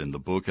all of that in the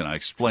book, and I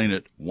explain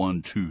it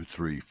 1, 2,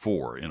 3,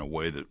 4 in a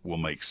way that will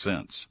make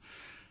sense.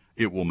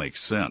 It will make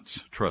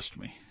sense. Trust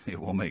me. It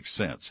will make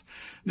sense.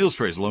 Neil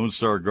Sperry's Lone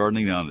Star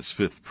Gardening now in its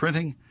 5th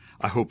printing.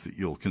 I hope that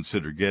you'll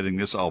consider getting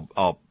this.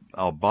 I'll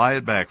buy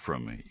it back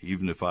from you.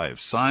 Even if I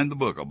have signed the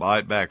book, I'll buy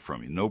it back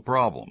from you. No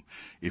problem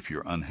if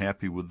you're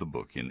unhappy with the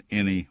book in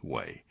any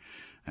way.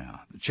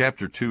 Now,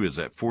 Chapter 2 is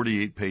that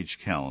 48-page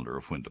calendar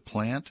of when to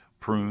plant,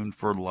 prune,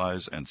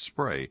 fertilize, and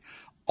spray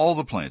all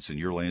the plants in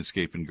your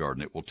landscape and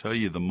garden. It will tell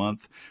you the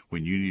month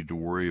when you need to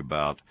worry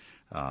about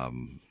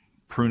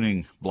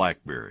pruning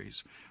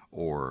blackberries,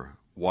 or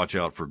watch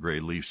out for gray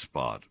leaf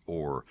spot,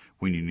 or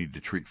when you need to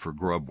treat for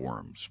grub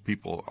worms.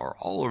 People are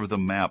all over the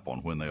map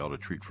on when they ought to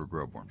treat for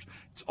grub worms.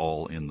 It's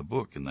all in the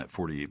book, in that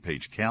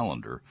 48-page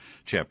calendar,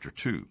 Chapter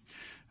 2.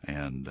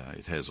 And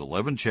it has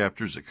 11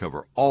 chapters that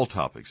cover all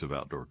topics of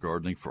outdoor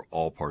gardening for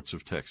all parts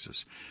of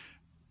Texas.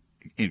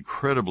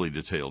 incredibly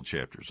detailed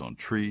chapters on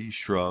trees,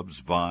 shrubs,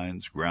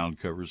 vines, ground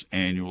covers,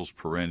 annuals,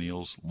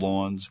 perennials,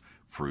 lawns,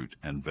 fruit,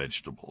 and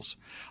vegetables.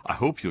 I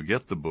hope you'll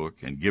get the book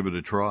and give it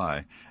a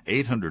try.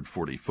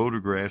 840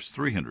 photographs,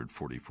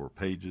 344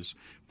 pages,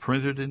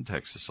 printed in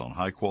Texas on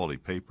high-quality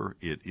paper.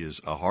 It is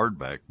a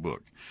hardback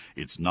book.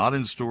 It's not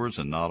in stores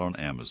and not on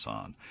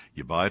Amazon.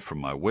 You buy it from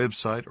my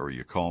website or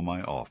you call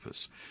my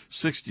office.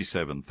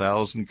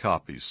 67,000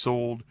 copies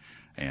sold,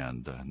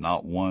 and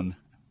not one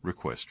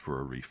request for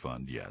a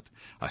refund yet.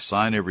 I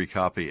sign every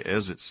copy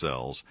as it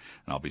sells,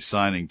 and I'll be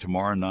signing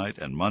tomorrow night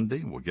and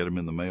Monday. We'll get them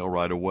in the mail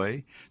right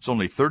away. It's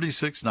only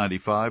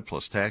 $36.95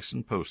 plus tax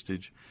and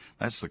postage.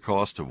 That's the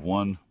cost of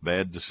one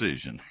bad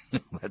decision.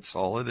 That's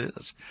all it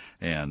is.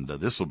 And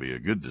this will be a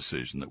good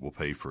decision that will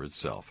pay for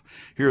itself.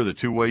 Here are the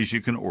two ways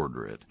you can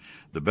order it.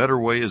 The better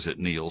way is at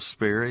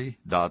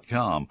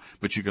neilsperry.com,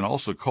 but you can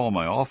also call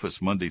my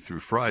office Monday through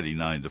Friday,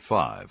 9 to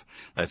 5.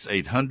 That's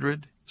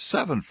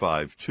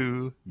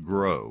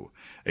 800-752-GROW,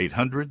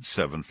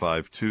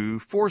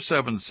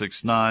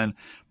 800-752-4769,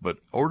 but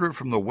order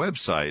from the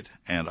website,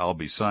 and I'll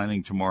be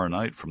signing tomorrow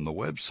night from the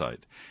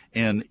website,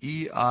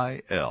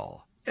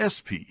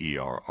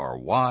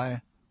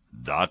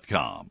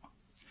 neilsperry.com.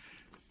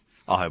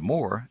 I'll have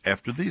more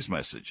after these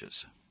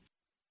messages.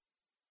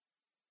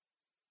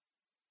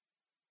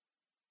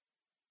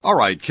 All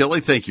right,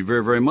 Kelly, thank you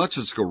very, very much.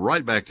 Let's go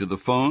right back to the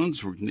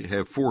phones. We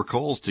have 4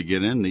 calls to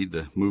get in, need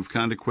to move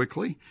kind of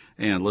quickly.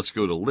 And let's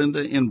go to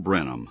Linda in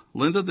Brenham.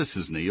 Linda, this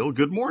is Neil.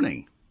 Good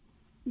morning.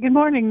 Good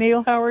morning,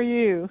 Neil. How are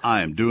you?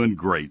 I am doing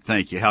great.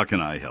 Thank you. How can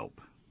I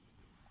help?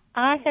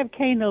 I have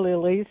canna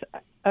lilies,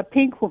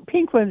 pink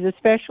ones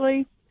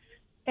especially,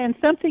 and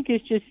something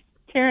is just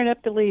tearing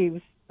up the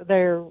leaves.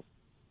 The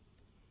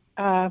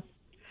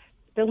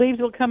leaves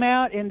will come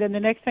out, and then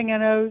the next thing I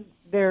know,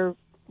 they're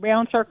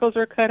round circles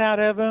are cut out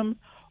of them,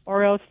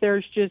 or else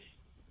they're just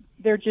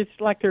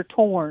like they're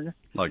torn.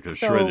 Like they're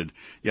shredded.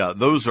 Yeah,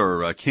 those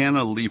are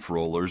canna leaf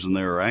rollers, and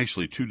there are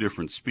actually 2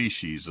 different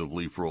species of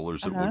leaf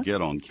rollers that we'll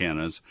get on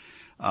cannas.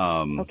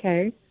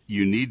 Okay.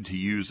 You need to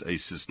use a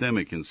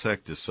systemic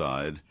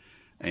insecticide,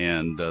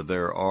 and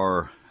there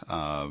are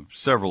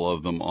several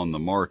of them on the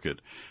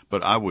market.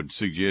 But I would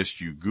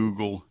suggest you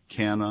Google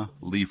canna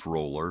leaf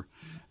roller,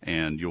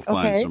 and you'll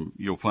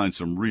find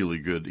some really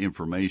good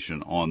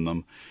information on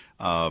them.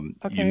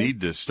 You need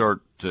to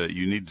start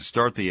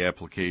the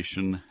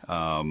application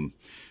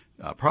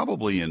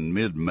probably in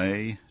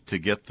mid-May to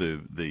get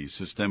the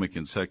systemic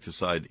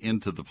insecticide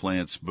into the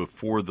plants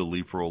before the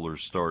leaf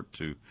rollers start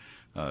to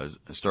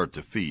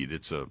feed.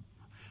 It's a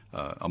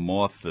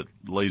moth that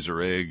lays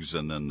her eggs,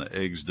 and then the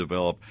eggs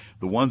develop.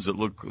 The ones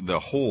the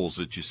holes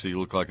that you see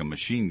look like a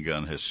machine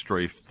gun has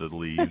strafed the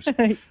leaves.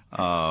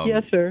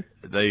 Yes, sir.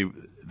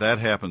 That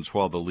happens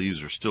while the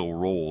leaves are still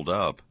rolled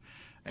up,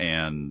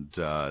 and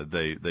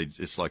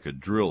it's like a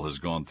drill has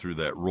gone through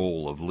that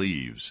roll of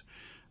leaves,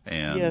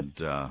 and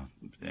yes.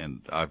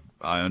 And I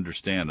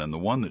understand. And the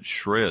one that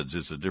shreds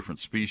is a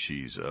different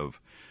species of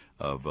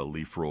a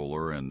leaf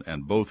roller,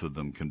 and both of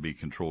them can be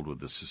controlled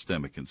with a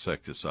systemic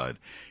insecticide.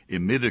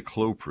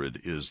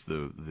 Imidacloprid is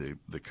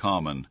the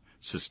common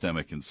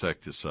systemic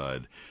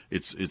insecticide.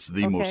 It's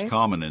the most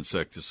common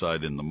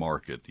insecticide in the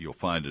market. You'll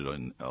find it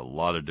in a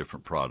lot of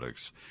different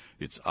products.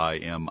 It's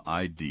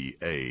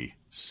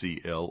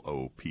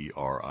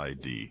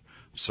imidacloprid.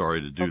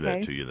 Sorry to do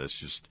that to you. That's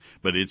just,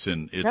 but it's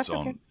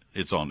on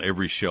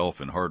every shelf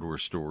in hardware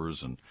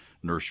stores and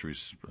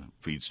nurseries,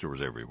 feed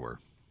stores everywhere.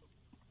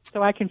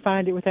 So I can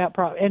find it without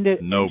problem.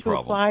 No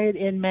problem. Apply it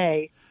in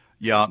May.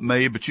 Yeah,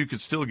 May, but you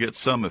could still get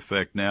some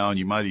effect now, and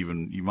you might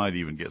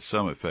even get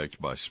some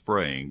effect by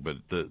spraying.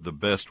 But the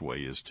best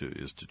way is to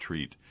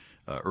treat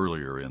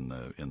earlier in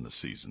the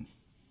season.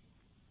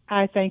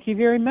 I thank you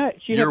very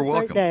much. You're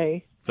welcome. Have a great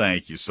day.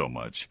 Thank you so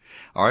much.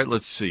 All right,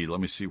 let's see.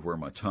 Let me see where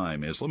my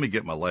time is. Let me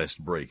get my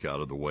last break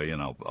out of the way,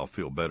 and I'll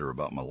feel better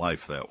about my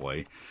life that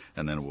way,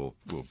 and then we'll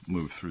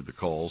move through the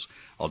calls.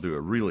 I'll do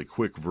a really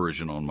quick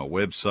version on my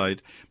website.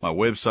 My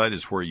website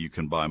is where you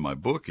can buy my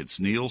book. It's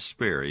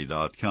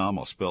neilsperry.com.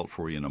 I'll spell it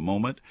for you in a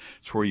moment.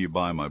 It's where you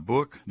buy my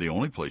book, the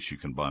only place you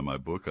can buy my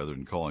book other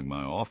than calling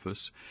my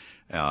office.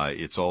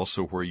 It's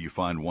also where you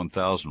find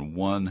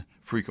 1001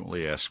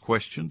 frequently asked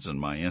questions and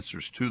my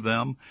answers to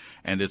them.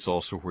 And it's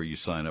also where you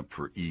sign up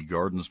for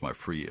eGardens, my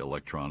free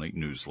electronic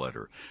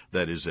newsletter.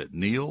 That is at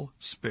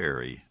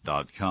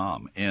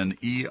neilsperry.com,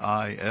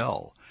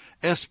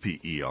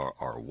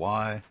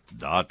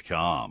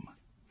 neilsperry.com.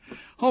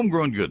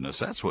 Homegrown goodness,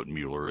 that's what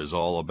Mueller is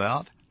all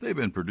about. They've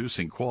been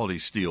producing quality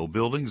steel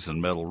buildings and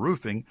metal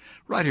roofing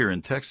right here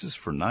in Texas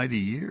for 90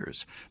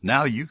 years.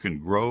 Now you can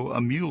grow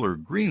a Mueller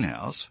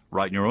greenhouse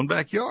right in your own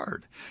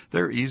backyard.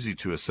 Their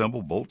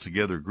easy-to-assemble,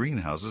 bolt-together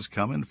greenhouses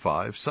come in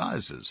 5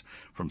 sizes,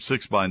 from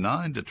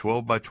 6x9 to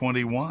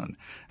 12x21,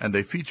 and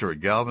they feature a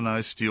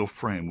galvanized steel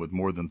frame with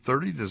more than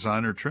 30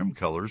 designer trim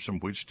colors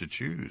from which to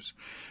choose.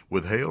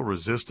 With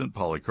hail-resistant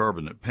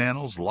polycarbonate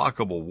panels,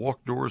 lockable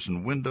walk doors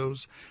and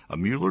windows, a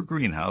Mueller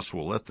greenhouse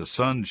will let the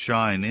sun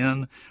shine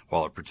in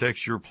while it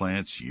protects your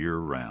plants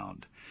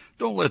year-round.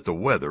 Don't let the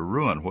weather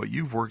ruin what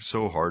you've worked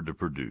so hard to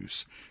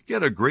produce.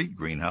 Get a great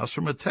greenhouse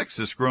from a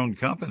Texas-grown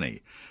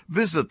company.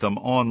 Visit them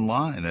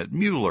online at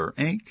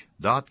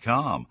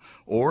MuellerInc.com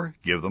or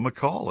give them a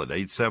call at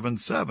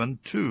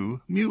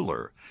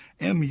 877-2-MUELLER,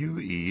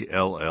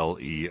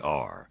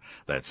 MUELLER.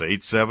 That's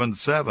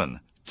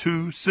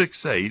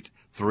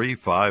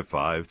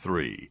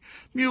 877-268-3553.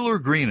 Mueller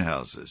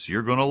Greenhouses.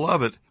 You're going to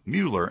love it.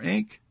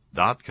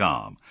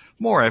 MuellerInc.com.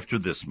 More after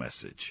this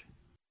message.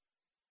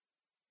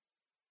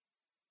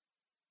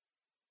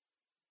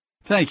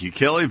 Thank you,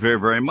 Kelly, very,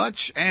 very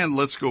much. And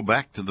let's go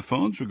back to the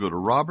phones. We'll go to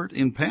Robert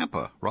in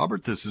Pampa.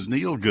 Robert, this is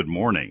Neil. Good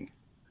morning.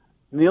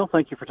 Neil,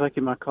 thank you for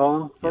taking my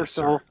call. First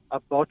sir. off, I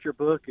bought your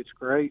book. It's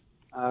great.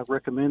 I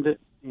recommend it.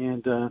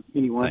 And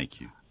anyway,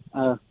 Thank you.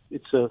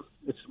 it's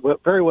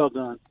very well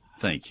done.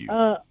 Thank you.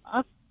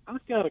 I've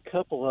got a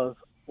couple of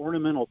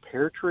ornamental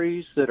pear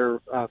trees that are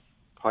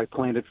probably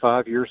planted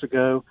 5 years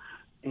ago,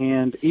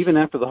 and even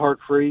after the hard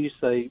freeze,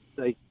 they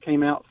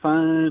came out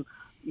fine,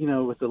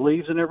 with the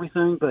leaves and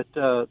everything. But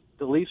the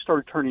leaves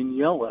started turning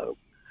yellow,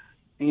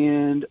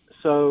 and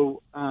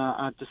so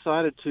I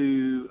decided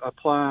to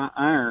apply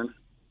iron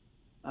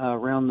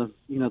around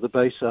the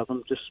base of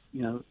them, just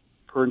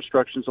per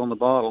instructions on the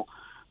bottle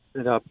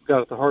that I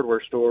got at the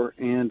hardware store.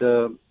 And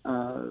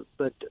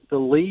but the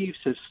leaves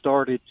have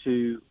started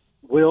to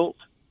wilt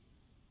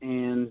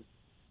and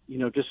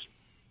just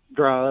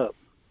dry up,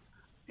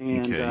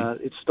 and Okay.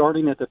 it's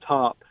starting at the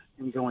top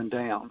and going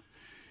down.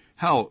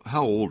 How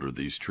old are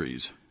these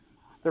trees?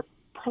 They're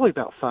probably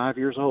about 5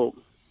 years old.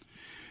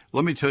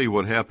 Let me tell you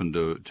what happened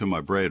to my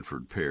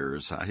Bradford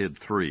pears. I had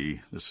 3.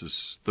 This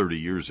is 30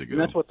 years ago.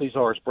 And that's what these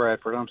are, is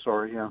Bradford. I'm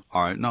sorry, yeah.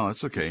 All right. No,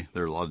 it's okay.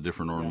 There are a lot of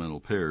different ornamental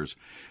pears.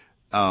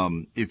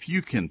 If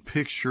you can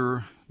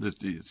picture,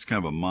 it's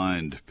kind of a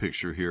mind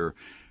picture here,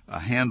 a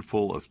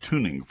handful of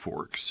tuning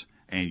forks,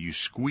 and you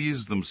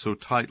squeeze them so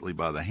tightly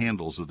by the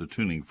handles of the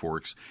tuning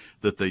forks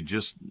that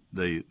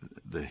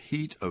the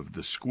heat of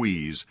the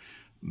squeeze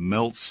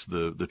melts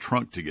the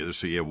trunk together,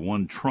 so you have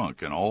one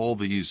trunk, and all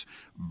these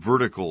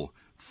vertical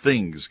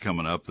things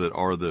coming up that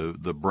are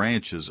the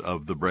branches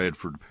of the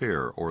Bradford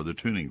pear or the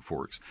tuning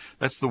forks.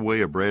 That's the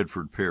way a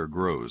Bradford pear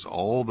grows.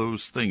 All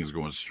those things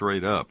going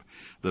straight up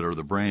that are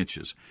the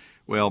branches.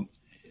 Well,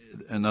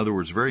 in other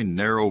words, very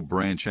narrow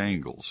branch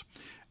angles.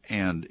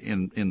 And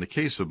in the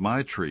case of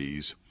my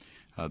trees,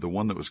 the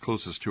one that was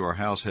closest to our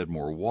house had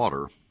more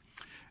water,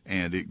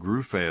 and it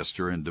grew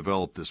faster and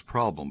developed this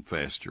problem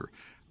faster.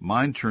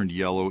 Mine turned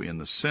yellow in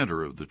the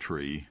center of the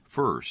tree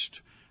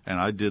first, and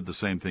I did the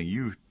same thing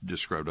you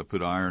described. I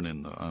put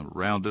iron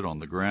around it on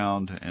the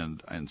ground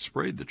and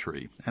sprayed the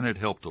tree, and it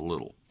helped a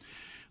little,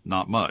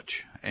 not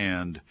much.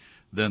 And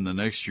then the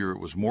next year it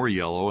was more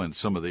yellow, and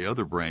some of the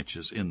other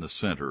branches in the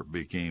center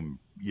became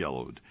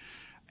yellowed.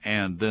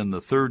 And then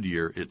the third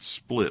year it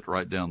split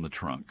right down the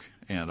trunk,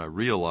 and I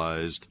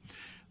realized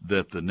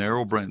that the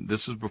narrow branch,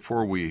 this is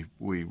before we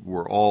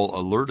were all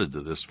alerted to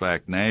this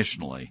fact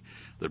nationally,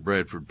 that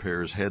Bradford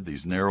pears had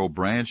these narrow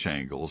branch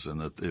angles, and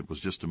that it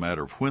was just a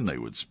matter of when they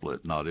would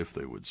split, not if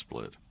they would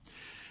split.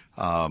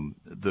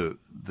 The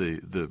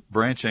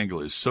branch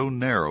angle is so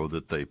narrow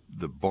that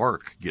the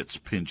bark gets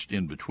pinched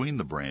in between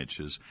the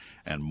branches,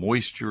 and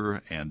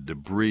moisture and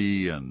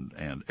debris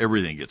and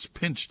everything gets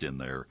pinched in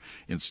there,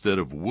 instead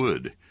of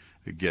wood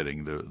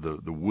getting the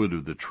wood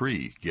of the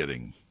tree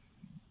getting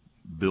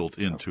built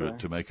into it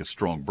to make a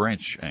strong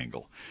branch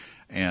angle.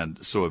 And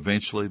so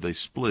eventually they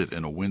split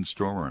in a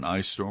windstorm or an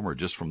ice storm, or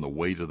just from the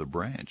weight of the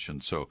branch.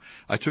 And so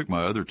I took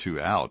my other 2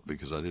 out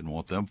because I didn't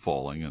want them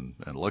falling, and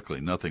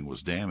luckily nothing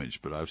was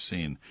damaged. But I've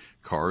seen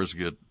cars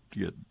get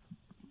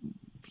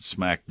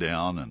smacked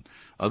down and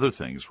other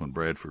things when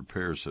Bradford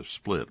pears have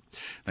split.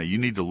 Now you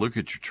need to look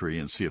at your tree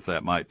and see if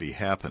that might be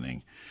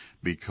happening,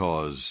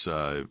 because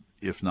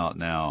if not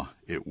now,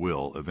 it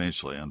will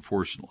eventually,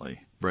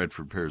 unfortunately.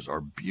 Bradford pears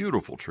are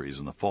beautiful trees,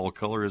 and the fall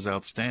color is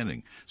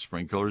outstanding.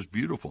 Spring color is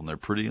beautiful, and they're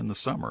pretty in the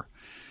summer.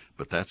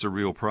 But that's a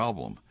real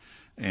problem.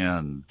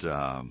 And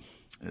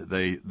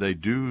they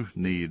do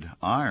need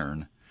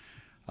iron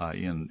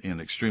in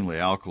extremely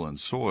alkaline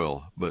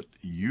soil, but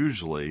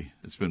usually,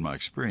 it's been my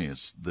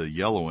experience, the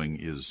yellowing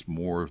is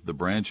more the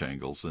branch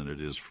angles than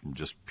it is from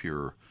just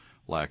pure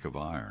lack of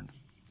iron.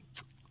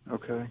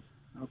 Okay,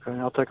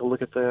 I'll take a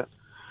look at that.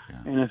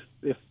 Yeah.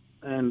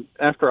 And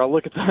after I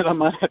look at that, I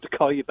might have to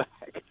call you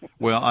back.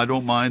 Well, I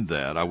don't mind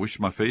that. I wish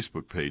my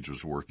Facebook page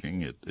was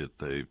working.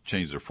 They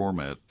changed their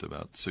format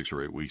about 6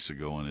 or 8 weeks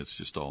ago, and it's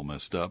just all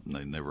messed up, and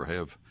they never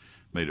have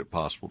made it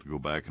possible to go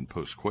back and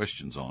post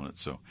questions on it.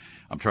 So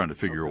I'm trying to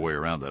figure a way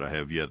around that. I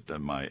have yet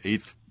my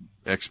 8th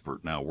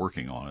expert now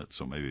working on it,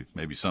 so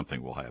maybe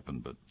something will happen.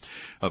 But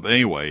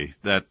anyway,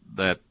 that's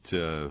a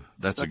good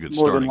starting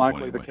point. More than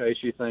likely the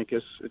case, you think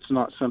it's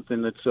not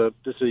something that's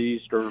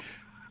diseased or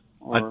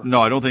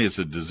no, I don't think it's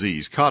a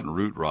disease. Cotton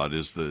root rot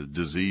is the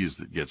disease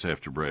that gets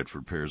after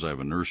Bradford pears. I have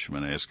a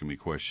nurseryman asking me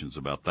questions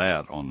about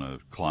that on a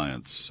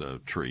client's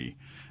tree,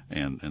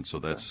 and so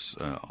that's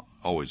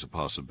always a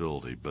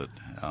possibility. But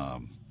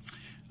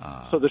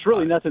so there's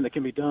really nothing that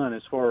can be done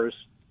as far as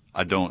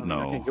I don't I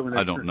know. can't go in I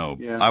there don't for- know.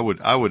 yeah. I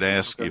would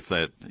ask Okay. if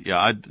that.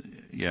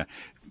 Yeah.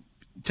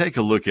 Take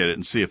a look at it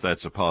and see if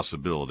that's a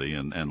possibility,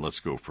 and let's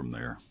go from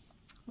there.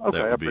 Okay,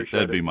 I appreciate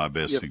That'd it. be my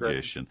best Yes,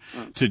 Greg. suggestion.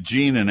 To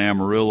Gene in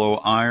Amarillo,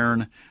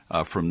 iron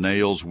from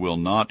nails will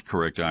not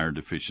correct iron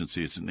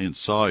deficiency. It's an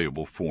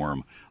insoluble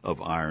form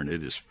of iron.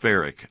 It is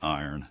ferric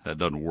iron. That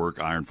doesn't work.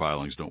 Iron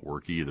filings don't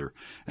work either.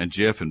 And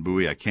Jeff and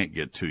Bowie, I can't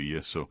get to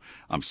you, so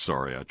I'm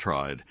sorry I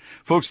tried.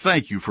 Folks,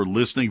 thank you for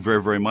listening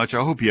very, very much.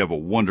 I hope you have a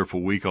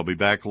wonderful week. I'll be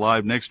back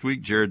live next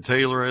week. Jared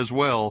Taylor as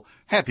well.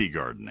 Happy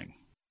gardening.